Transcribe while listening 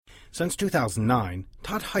Since 2009,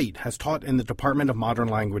 Todd Haidt has taught in the Department of Modern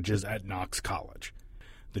Languages at Knox College.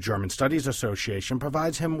 The German Studies Association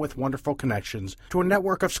provides him with wonderful connections to a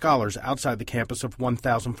network of scholars outside the campus of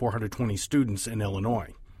 1,420 students in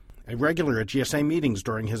Illinois. A regular at GSA meetings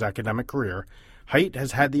during his academic career, Haidt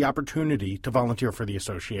has had the opportunity to volunteer for the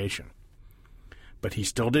association. But he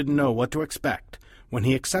still didn't know what to expect when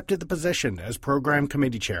he accepted the position as Program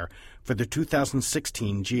Committee Chair for the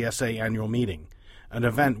 2016 GSA Annual Meeting, an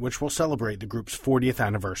event which will celebrate the group's 40th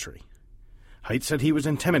anniversary. Haidt said he was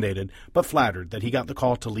intimidated, but flattered that he got the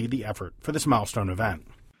call to lead the effort for this milestone event.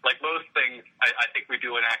 Like most things I think we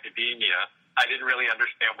do in academia, I didn't really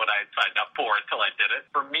understand what I had signed up for until I did it.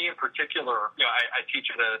 For me in particular, I teach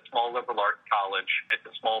at a small liberal arts college. It's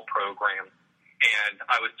a small program, and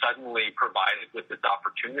I was suddenly provided with this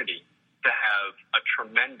opportunity to have a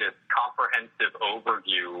tremendous comprehensive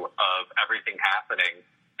overview of everything happening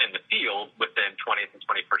in the field within 20th and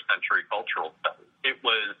 21st century cultural studies. It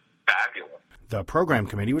was fabulous. The program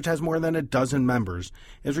committee, which has more than a dozen members,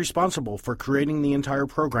 is responsible for creating the entire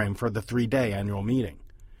program for the 3-day annual meeting.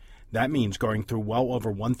 That means going through well over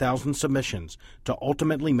 1,000 submissions to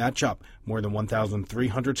ultimately match up more than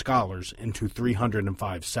 1,300 scholars into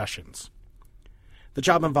 305 sessions. The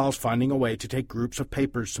job involves finding a way to take groups of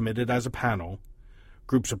papers submitted as a panel,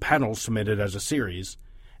 groups of panels submitted as a series,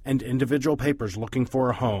 and individual papers looking for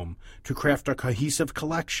a home to craft a cohesive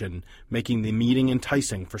collection, making the meeting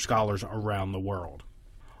enticing for scholars around the world.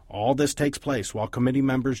 All this takes place while committee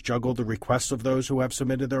members juggle the requests of those who have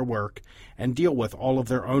submitted their work and deal with all of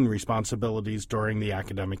their own responsibilities during the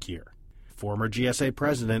academic year. Former GSA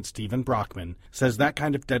President Stephen Brockman says that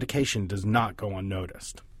kind of dedication does not go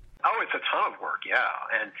unnoticed. Oh, it's a ton of work, yeah.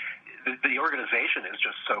 And the organization is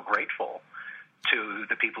just so grateful to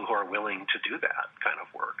the people who are willing to do that kind of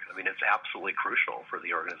work. I mean, it's absolutely crucial for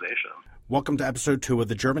the organization. Welcome to Episode 2 of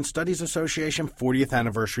the German Studies Association 40th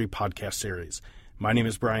Anniversary Podcast Series. My name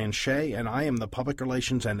is Brian Shea, and I am the Public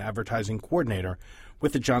Relations and Advertising Coordinator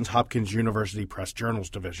with the Johns Hopkins University Press Journals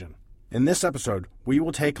Division. In this episode, we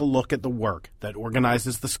will take a look at the work that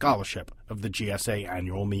organizes the scholarship of the GSA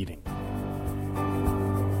Annual Meeting.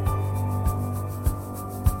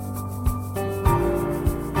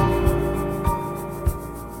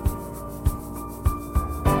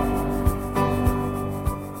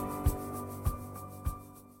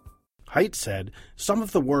 Haidt said some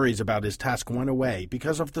of the worries about his task went away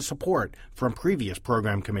because of the support from previous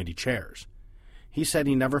program committee chairs. He said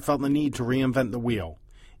he never felt the need to reinvent the wheel,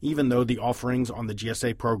 even though the offerings on the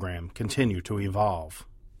GSA program continue to evolve.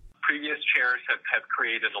 Previous chairs have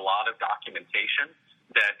created a lot of documentation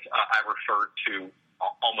that I referred to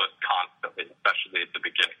almost constantly, especially at the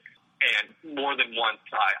beginning. And more than once,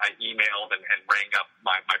 I emailed and rang up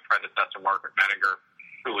my predecessor, Margaret Menninger,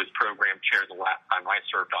 who was program chair the last time I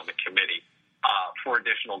served on the committee, for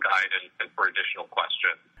additional guidance and for additional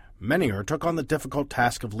questions. Menninger took on the difficult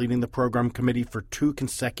task of leading the program committee for 2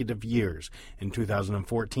 consecutive years in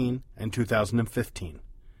 2014 and 2015.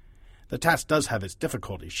 The task does have its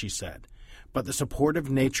difficulties, she said, but the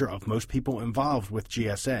supportive nature of most people involved with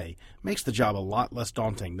GSA makes the job a lot less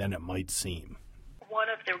daunting than it might seem. One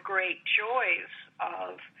of the great joys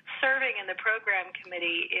of serving in the program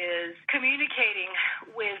committee is communicating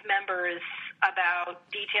with members about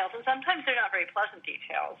details, and sometimes they're not very pleasant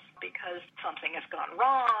details because something has gone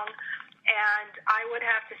wrong. And I would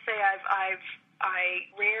have to say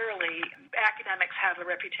academics have a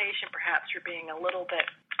reputation perhaps for being a little bit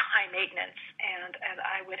high maintenance, and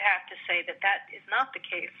I would have to say that is not the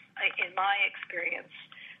case in my experience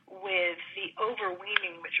with the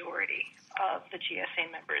overwhelming majority of the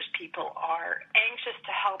GSA members. People are anxious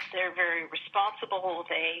to help. They're very responsible.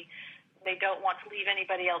 They don't want to leave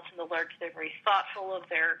anybody else in the lurch. They're very thoughtful of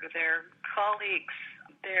their colleagues.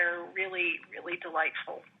 They're really, really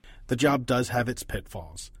delightful. The job does have its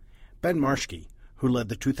pitfalls. Ben Marschke, who led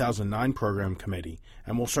the 2009 program committee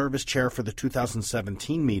and will serve as chair for the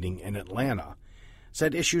 2017 meeting in Atlanta,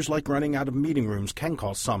 said issues like running out of meeting rooms can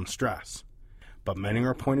cause some stress. But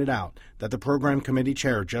Menninger pointed out that the program committee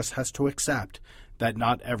chair just has to accept that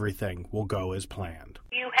not everything will go as planned.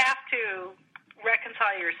 You have to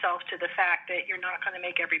reconcile yourself to the fact that you're not going to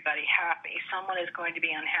make everybody happy. Someone is going to be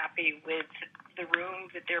unhappy with the room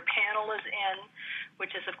that their panel is in,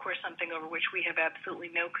 which is, of course, something over which we have absolutely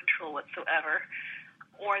no control whatsoever.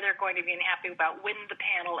 Or they're going to be unhappy about when the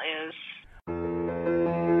panel is.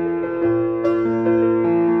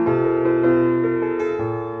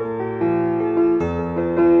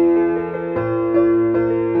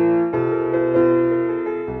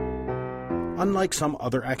 Unlike some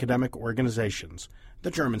other academic organizations, the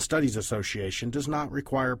German Studies Association does not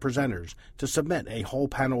require presenters to submit a whole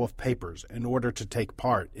panel of papers in order to take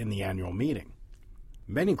part in the annual meeting.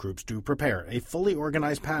 Many groups do prepare a fully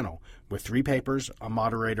organized panel with 3 papers, a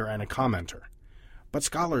moderator, and a commenter. But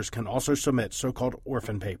scholars can also submit so-called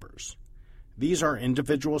orphan papers. These are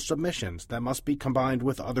individual submissions that must be combined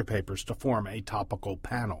with other papers to form a topical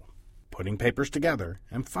panel. Putting papers together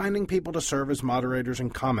and finding people to serve as moderators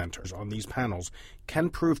and commenters on these panels can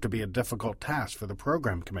prove to be a difficult task for the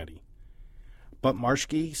program committee. But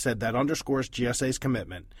Marschke said that underscores GSA's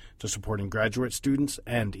commitment to supporting graduate students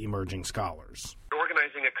and emerging scholars.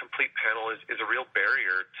 Organizing a complete panel is a real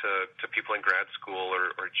barrier to people in grad school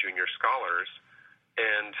or junior scholars.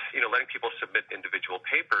 And, letting people submit individual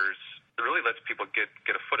papers really lets people get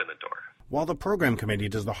a foot in the door. While the program committee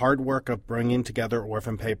does the hard work of bringing together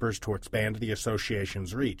orphan papers to expand the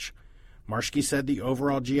association's reach, Marschke said the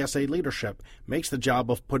overall GSA leadership makes the job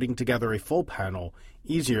of putting together a full panel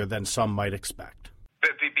easier than some might expect.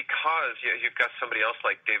 Because you've got somebody else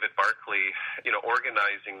like David Barkley,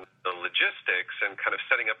 organizing the logistics and kind of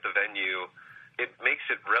setting up the venue, it makes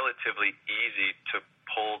it relatively easy to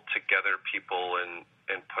pull together people and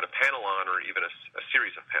put a panel on, or even a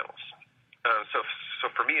series of panels. So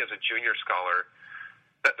for me as a junior scholar,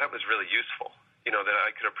 that was really useful. That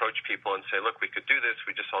I could approach people and say, look, we could do this.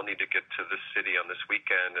 We just all need to get to this city on this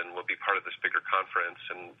weekend, and we'll be part of this bigger conference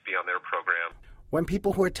and be on their program. When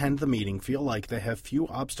people who attend the meeting feel like they have few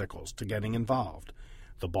obstacles to getting involved,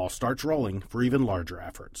 the ball starts rolling for even larger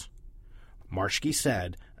efforts. Marschke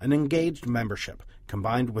said an engaged membership,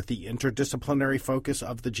 combined with the interdisciplinary focus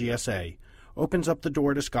of the GSA, opens up the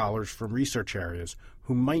door to scholars from research areas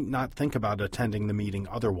who might not think about attending the meeting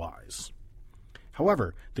otherwise.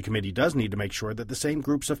 However, the committee does need to make sure that the same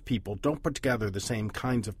groups of people don't put together the same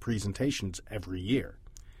kinds of presentations every year.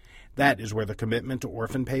 That is where the commitment to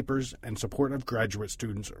orphan papers and support of graduate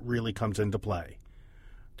students really comes into play.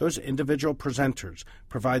 Those individual presenters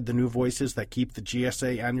provide the new voices that keep the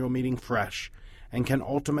GSA annual meeting fresh and can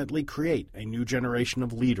ultimately create a new generation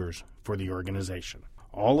of leaders for the organization.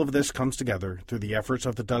 All of this comes together through the efforts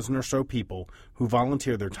of the dozen or so people who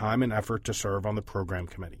volunteer their time and effort to serve on the program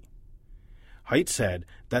committee. Haidt said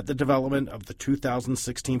that the development of the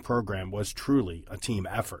 2016 program was truly a team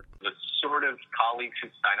effort. The sort of colleagues who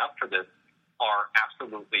sign up for this are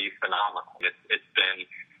absolutely phenomenal. It's been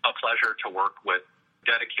a pleasure to work with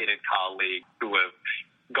dedicated colleagues who have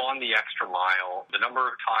gone the extra mile. The number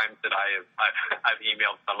of times that I've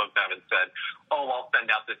emailed some of them and said, I'll send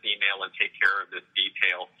out this email and take care of this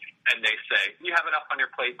detail. And they say, you have enough on your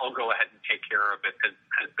plate, I'll go ahead and take care of it,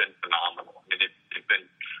 has been phenomenal. I mean, they've been,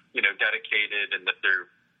 dedicated, and that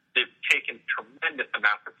they've taken tremendous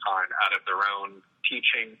amounts of time out of their own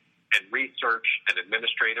teaching and research and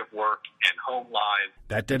administrative work and home lives.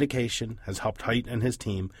 That dedication has helped Haidt and his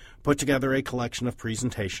team put together a collection of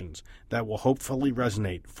presentations that will hopefully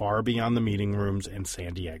resonate far beyond the meeting rooms in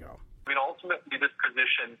San Diego. I mean, ultimately, this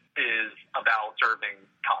position is about serving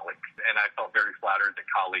colleagues, and I felt very flattered that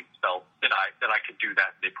colleagues felt that I could do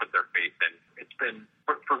that. They put their faith in. It's been,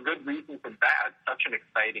 for good reasons and bad, such an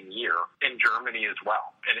exciting year in Germany as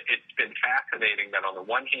well. And it's been fascinating that on the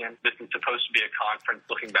one hand, this is supposed to be a conference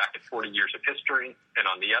looking back at 40 years of history, and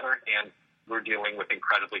on the other hand, we're dealing with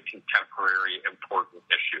incredibly contemporary, important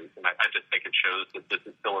issues. And I just think it shows that this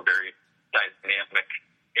is still a very dynamic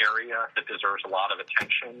area that deserves a lot of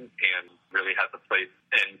attention and really has a place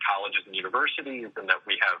in colleges and universities, and that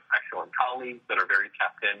we have excellent colleagues that are very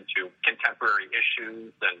tapped into contemporary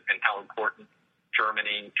issues and how important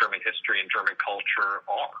Germany, German history, and German culture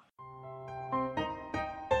are.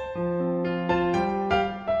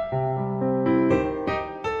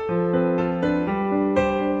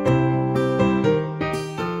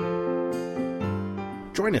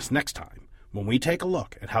 Join us next time when we take a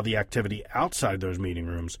look at how the activity outside those meeting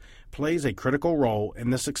rooms plays a critical role in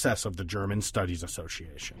the success of the German Studies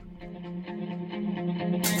Association.